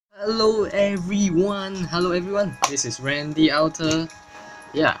Hello everyone, this is Randy Outer.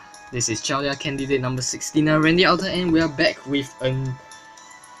 Yeah, this is Chowdia candidate number 69, Randy Outer, and we are back with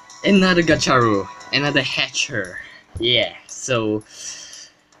another gacha, another hatcher. Yeah, so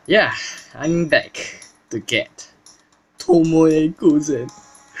yeah, I'm back to get TOMOE GOZEN.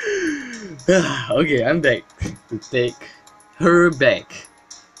 Okay, I'm back to take her back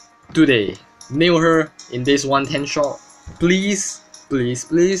today. Nail her in this 110 shot. Please,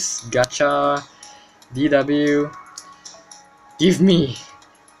 gacha, DW, give me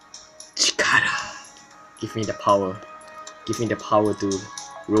chikara. Give me the power. Give me the power to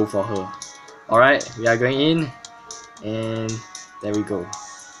roll for her. Alright, we are going in. And there we go.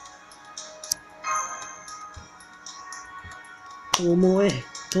 Tomoe,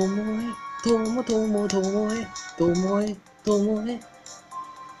 Tomoe, Tomoe, Tomoe, Tomoe, Tomoe, Tomoe,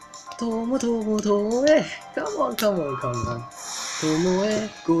 Tomoe, Tomoe, Tomoe. Come on. Tomoe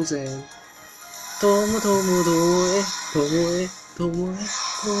Gozen. Tomoe, Tomoe, Tomoe, Tomoe,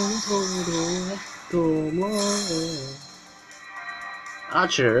 Tomoe, Tomoe, Tomoe.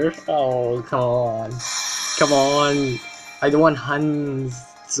 Archer? Oh, come on. I don't want Hanzo.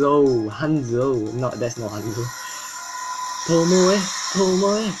 No, that's not Hanzo. Tomoe.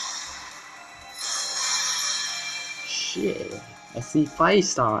 Shit. I see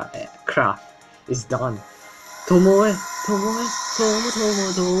 5-star craft is done. Tomoe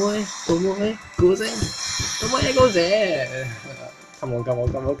Gozen. Tomoe Gozen. Come on.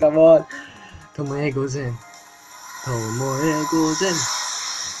 Tomoe Gozen.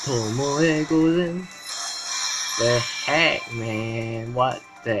 Tomoe Gozen. The heck, man? What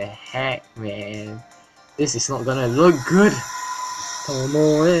the heck, man? This is not gonna look good.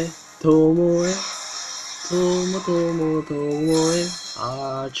 Tomoe.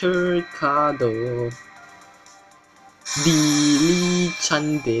 Archer Kado.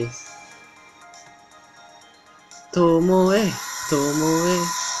 Dili-chan desu. Tomoe.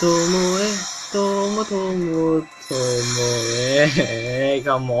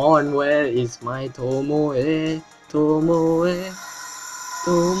 Come on, where is my Tomoe? Tomoe.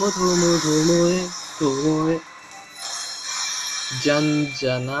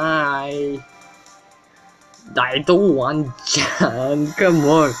 Janjanai. I don't want Jan. Come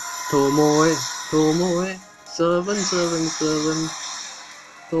on. Tomoe. 777.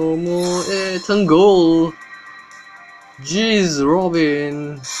 Tomoe 10 goal. Jeez,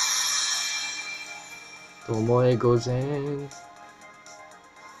 Robin. Tomoe Gozen.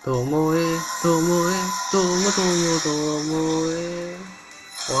 Tomoe.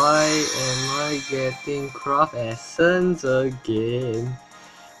 Why am I getting craft essence again?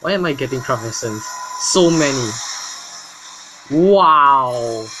 Why am I getting craft essence? So many.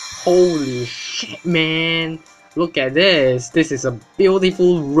 Wow. Holy shit, man. Look at this. This is a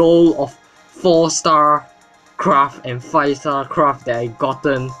beautiful roll of 4-star craft and 5-star craft that I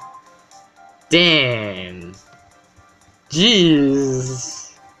gotten. Damn.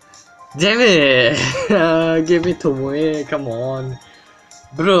 Jeez. Damn it. Give me Tomoe. Come on.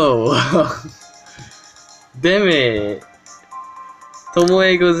 Bro. Damn it.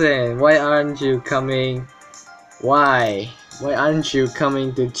 Tomoe Gozen, why aren't you coming? Why aren't you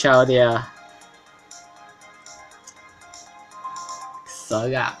coming to Chowdia?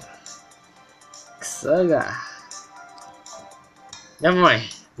 Saga. Never mind.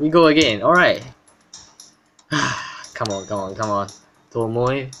 We go again. Alright. Come on. Tomoe. Come on,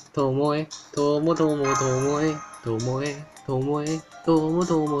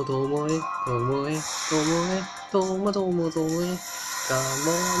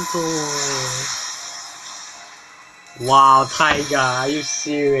 Tomoe. Wow, Tiger, are you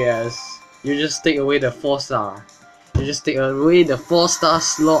serious? You just take away the 4-star. You just take away the 4-star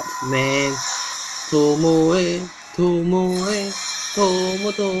slot, man. Tomoe. Tomoe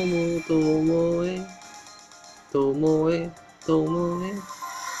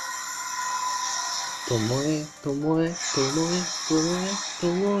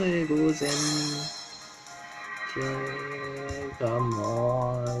Gozen. Come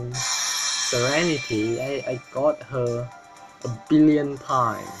on. Serenity, I got her a billion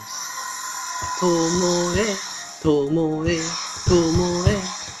times. Tomoe.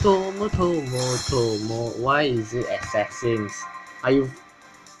 Why is it assassins? Are you?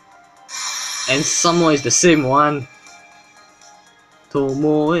 And someone is the same one.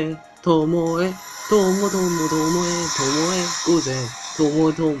 Tomoe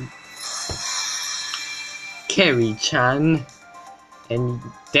Gozen. Carrie-chan. And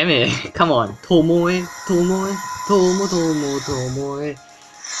damn it, come on, Tomoe.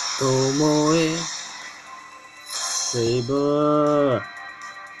 Saber.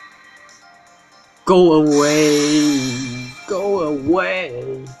 Go away! Go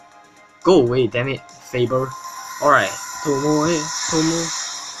away! Go away, damn it, Saber. Alright, Tomoe.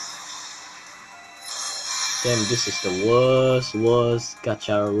 Damn, this is the worst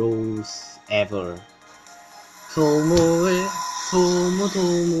gacha rolls ever. Tomoe.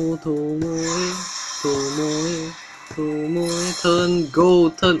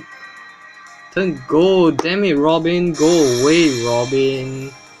 Turn gold, damn it, Robin, go away,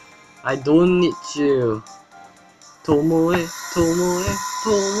 Robin. I don't need you. Tomoe.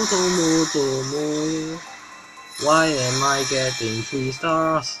 Why am I getting 3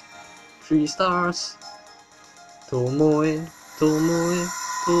 stars? 3 stars. Tomoe.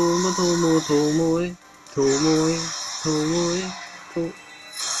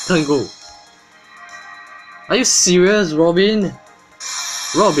 Turn gold. Are you serious, Robin?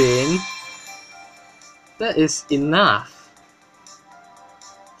 Robin? That is enough.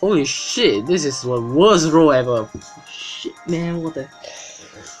 Holy shit, this is the worst roll ever. Shit, man, what the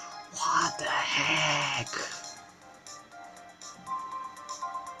heck?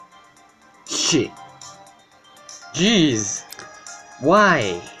 Shit. Jeez.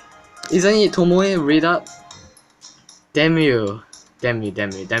 Why? Isn't it Tomoe read up? Damn you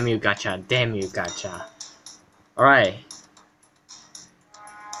gacha. Alright.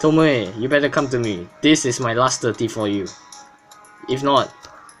 Tomoe, you better come to me. This is my last 30 for you. If not,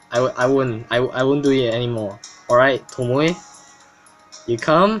 I won't do it anymore. Alright, Tomoe? You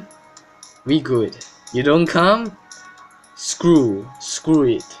come, we good. You don't come, screw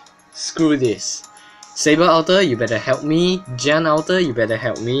it. Screw this. Saber outer, you better help me. Jan outer, you better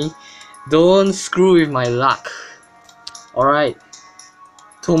help me. Don't screw with my luck. Alright.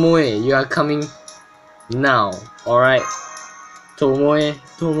 Tomoe, you are coming now. Alright. Tomoe.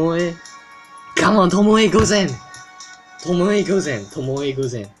 Come on, Tomoe Gozen. Tomoe Gozen.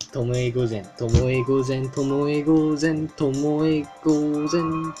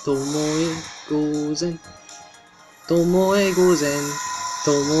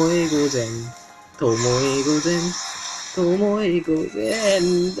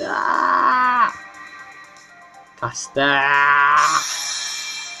 Ah! Faster.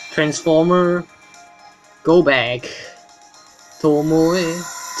 Transformer. Go back. Tomoe.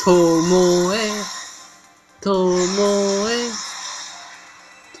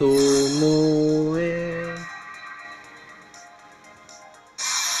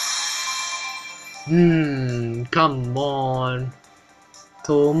 Come on.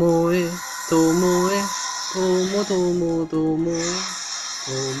 Tomoe.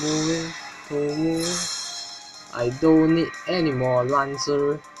 I don't need any more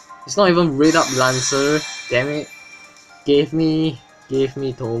Lancer. It's not even read up Lancer. Damn it. Give me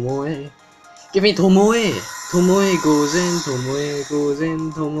Tomoe. Give me Tomoe. Tomoe Gozen.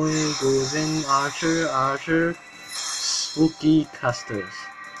 Archer. Spooky casters.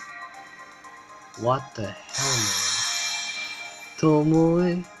 What the hell, man?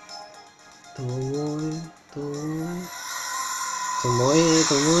 Tomoe.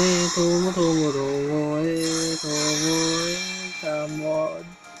 Come on.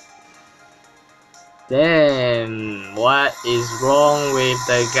 Damn, what is wrong with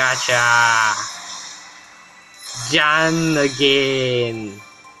the gacha? Jan again.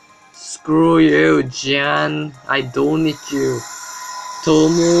 Screw you, Jan. I don't need you.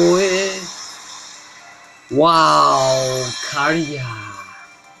 Tomoe. Wow, Karya.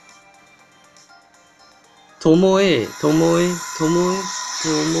 Tomoe.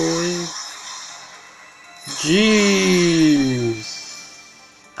 Jeez.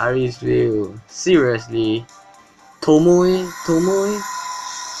 Are you real? Seriously? Tomoe.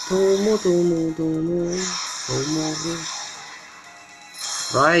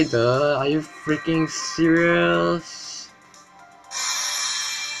 Ryder, are you freaking serious?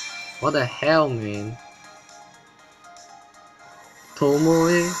 What the hell, man?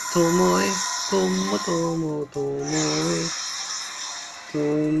 Tomoe.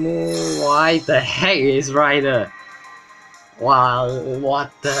 Why the heck is Ryder? Wow,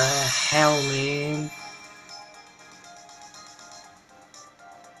 what the hell, man?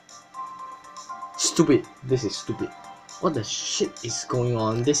 Stupid. This is stupid. What the shit is going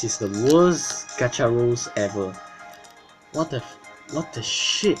on? This is the worst gacha rolls ever. What the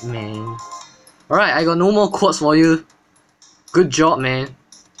shit, man? Alright, I got no more quotes for you. Good job, man.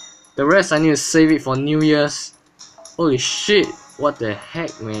 The rest I need to save it for New Year's. Holy shit. What the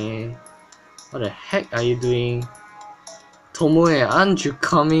heck, man? What the heck are you doing? Tomoe, aren't you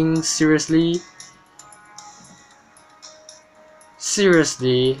coming? Seriously?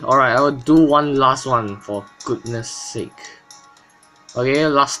 Seriously? Alright, I will do one last one for goodness sake. Okay,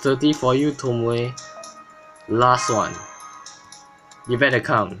 last 30 for you, Tomoe. Last one. You better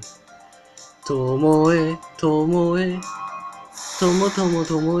come. Tomoe, Tomoe. Tomoe, Tomoe,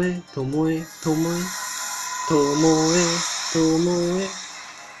 Tomoe. Tomoe, Tomoe.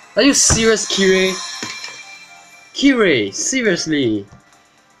 Are you serious, Kirei? Kirei, seriously?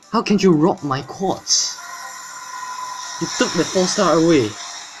 How can you rob my Quartzs? You took the 4-star away.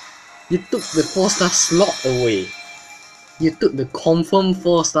 You took the 4-star slot away. You took the confirmed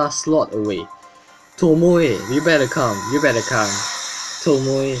 4-star slot away. Tomoe, you better come. You better come.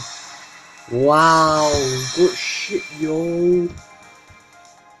 Tomoe. Wow, good shit, yo.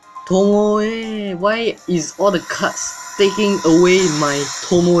 Tomoe, why is all the cards taking away my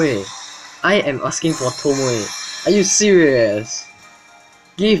Tomoe? I am asking for Tomoe. Are you serious?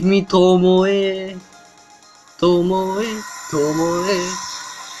 Give me Tomoe. Tomoe, Tomoe,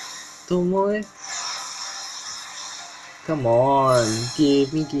 Tomoe. Come on,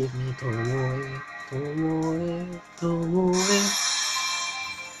 give me Tomoe, Tomoe, Tomoe.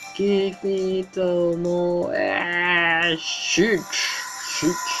 Give me Tomoe. Shoot.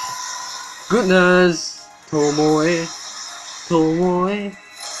 Goodness, Tomoe, Tomoe.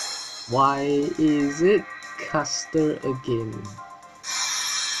 Why is it Caster again?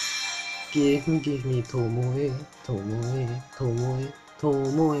 Give me Tomoe, Tomoe, Tomoe,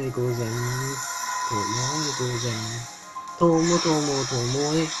 Tomoe Gozen, Tomoe Gozen, Tomoe,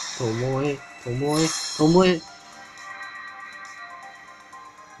 Tomoe.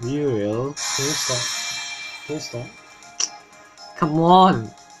 Real? Can you stop? Come on!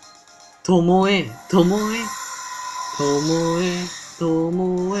 Tomoe, Tomoe, Tomoe,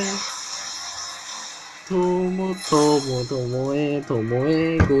 Tomoe.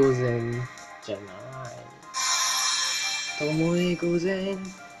 Tomoe Gozen Janai. Tomoe Gozen,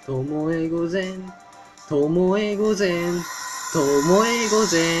 Tomoe Gozen, Tomoe Gozen, Tomoe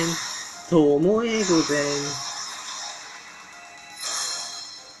Gozen, Tomoe Gozen.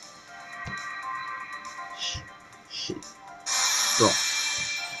 Shit.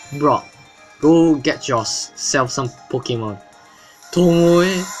 Bro, go get yourself some Pokemon.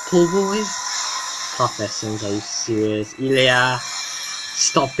 Tomoe. Professors, are you serious? Ilya,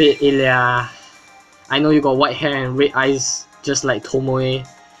 stop it, Ilya. I know you got white hair and red eyes just like Tomoe,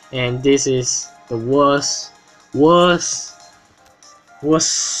 and this is the worst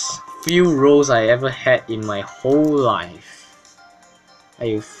few rolls I ever had in my whole life. Are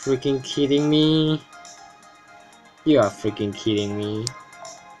you freaking kidding me? You are freaking kidding me.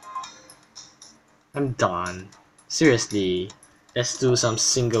 I'm done. Seriously. Let's do some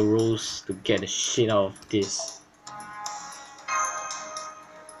single rolls to get the shit out of this.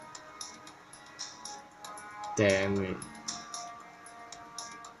 Damn it.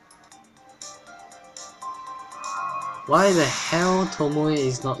 Why the hell Tomoe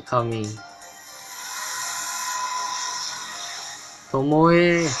is not coming?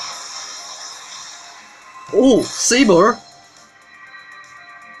 Tomoe. Oh, Saber!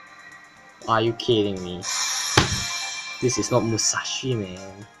 Are you kidding me? This is not Musashi,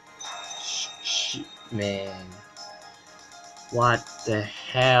 man. Shit, man. What the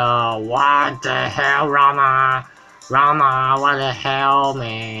hell? What the hell, Rama? Rama, what the hell,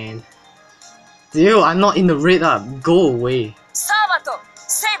 man? Dude, I'm not in the red up. Go away. Saber to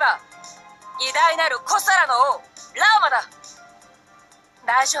Saber. 偉大なるコサラの王、ラーマだ。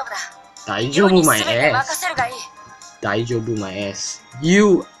大丈夫だ。大丈夫 my ass. 大丈夫 my ass.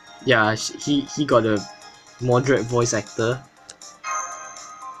 You, yeah, he got a moderate voice actor.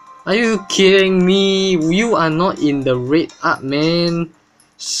 Are you kidding me? You are not in the red up, man.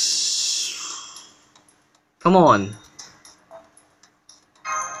 Come on.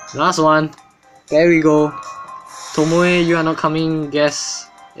 Last one. There we go. Tomoe, you are not coming. Guess.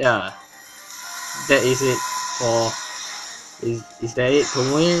 Yeah. That is it for. Is that it?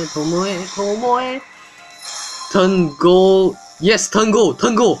 Tomoe. Turn goal. Yes, turn goal.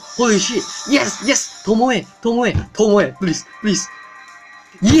 Holy shit. Yes. Tomoe, please.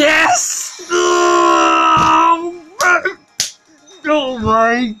 Yes! Oh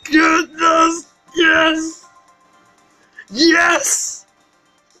my goodness! Yes!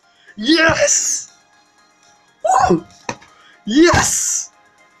 Woo! Yes!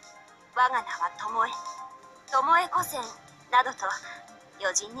 我が名はTOMOE GOZEN などと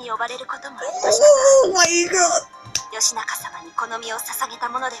余人に呼ばれることもありましたが、 Oh my god! 義仲様に好みを捧げた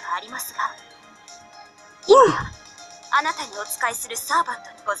ものではありますが、 あなたにお仕えするサーバン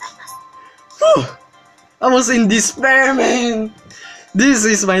トにございます。 I was in despair, man. This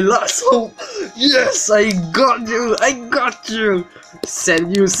is my last hope. Yes, I got you. Set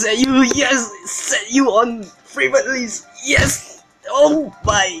you. Yes, set you on favorite list. Yes. Oh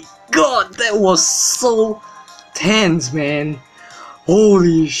my god, that was so tense, man.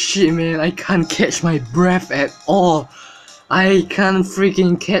 Holy shit, man, I can't catch my breath at all. I can't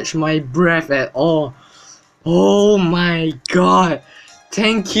freaking catch my breath at all. Oh my god.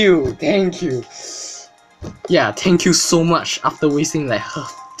 Thank you. Yeah, thank you so much after wasting like a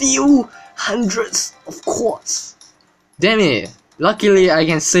few hundreds of quartz. Damn it. Luckily I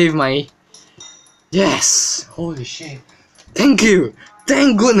can save my... Yes. Holy shit. Thank you.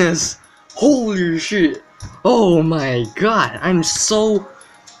 Thank goodness. Holy shit. Oh my god. I'm so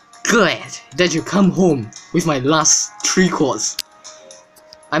glad that you come home with my last 3 quartz.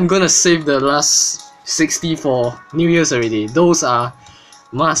 I'm gonna save the last 60 for New Year's already. Those are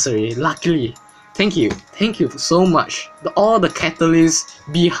mastery. Luckily. Thank you so much. All the catalyst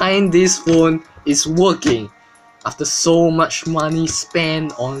behind this phone is working. After so much money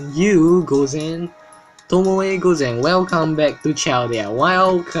spent on you, Gozen. Tomoe Gozen, welcome back to Chaldea.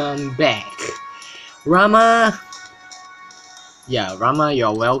 Welcome back. Rama. Yeah, Rama,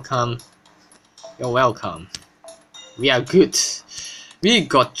 you're welcome. You're welcome. We are good. We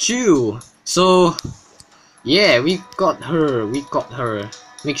got you. So, yeah, we got her.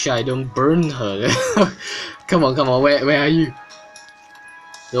 Make sure I don't burn her. Come on, where are you?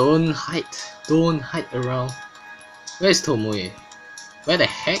 Don't hide around. Where's Tomoe? Where the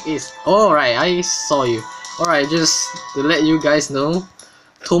heck is... Alright, I saw you. Alright, just to let you guys know,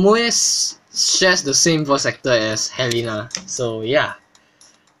 Tomoe shares the same voice actor as Helena. So yeah,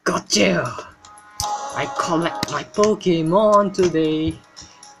 gotcha! I collect my Pokemon today.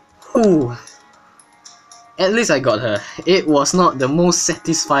 Whew. At least I got her. It was not the most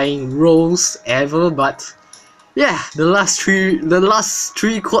satisfying rolls ever, but yeah, the last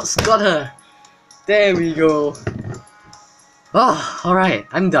three quartz got her. There we go. Oh, alright,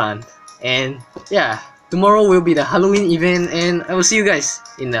 I'm done. And yeah, tomorrow will be the Halloween event, and I will see you guys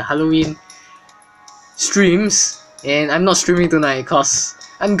in the Halloween streams. And I'm not streaming tonight cause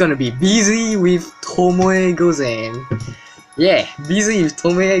I'm gonna be busy with Tomoe Gozen. Yeah, busy with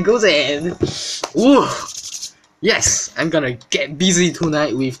Tomoe Gozen. Woo! Yes, I'm gonna get busy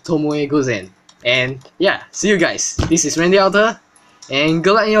tonight with Tomoe Gozen. And yeah, see you guys. This is Randy Alter, and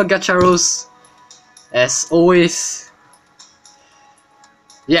good luck in your gacha rolls. As always,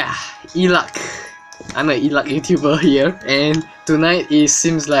 yeah, E-Luck. I'm an E-Luck YouTuber here, and tonight it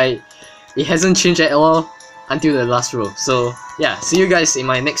seems like it hasn't changed at all until the last row. So yeah, see you guys in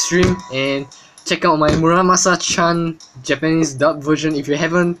my next stream, and check out my Muramasa-chan Japanese dub version if you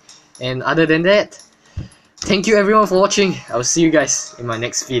haven't. And other than that, thank you everyone for watching. I'll see you guys in my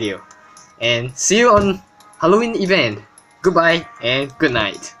next video. And see you on Halloween event. Goodbye and good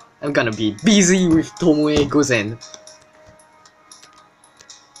night. I'm gonna be busy with Tomoe Gozen.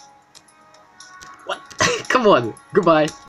 What? Come on. Goodbye.